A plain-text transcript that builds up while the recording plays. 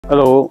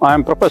Hello, I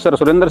am Professor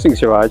Surender Singh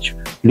Siwach,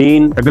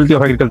 Dean, Faculty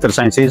of Agricultural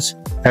Sciences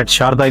at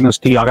Sharda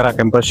University Agra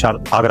campus,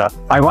 Agra.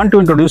 I want to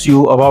introduce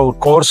you about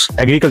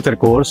agriculture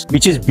course,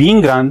 which is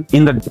being run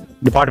in the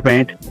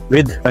department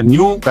with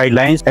new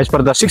guidelines as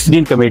per the 6th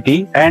Dean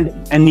Committee and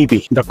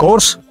NEP. The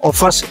course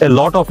offers a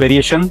lot of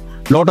variation,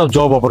 lot of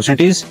job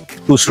opportunities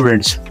to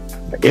students.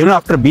 Even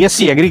after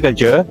BSc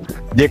Agriculture,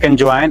 they can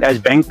join as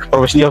bank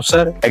professional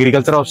officer,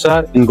 agriculture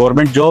officer, in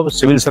government jobs,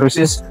 civil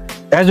services,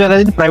 as well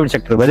as in private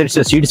sector, whether it's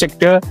a seed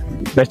sector,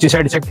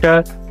 pesticide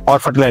sector, or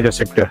fertilizer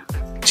sector.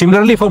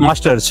 Similarly, for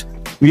masters,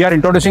 we are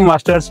introducing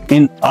masters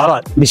in all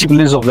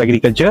disciplines of the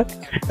agriculture,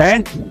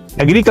 and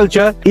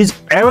agriculture is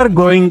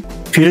ever-growing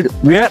field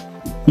where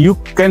you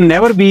can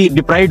never be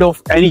deprived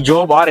of any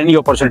job or any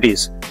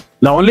opportunities.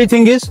 The only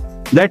thing is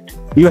that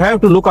you have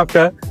to look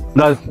after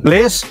the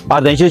place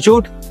or the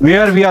institute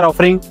where we are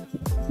offering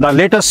the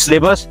latest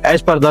syllabus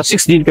as per the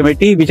 6th Dean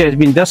Committee, which has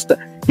been just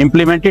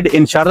implemented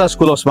in Sharda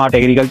School of Smart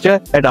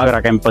Agriculture at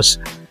Agra campus.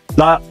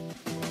 The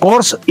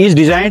course is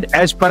designed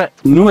as per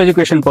new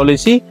education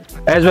policy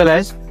as well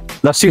as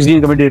the 6th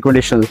Dean Committee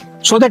recommendations,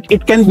 so that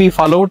it can be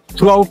followed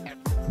throughout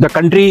the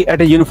country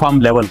at a uniform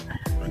level.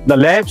 The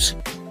labs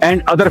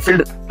and other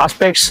field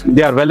aspects,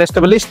 they are well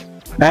established,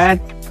 and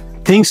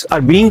things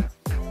are being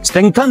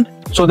strengthened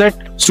so that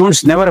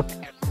students never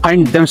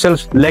find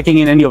themselves lacking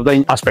in any of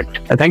the aspect.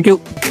 Thank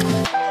you.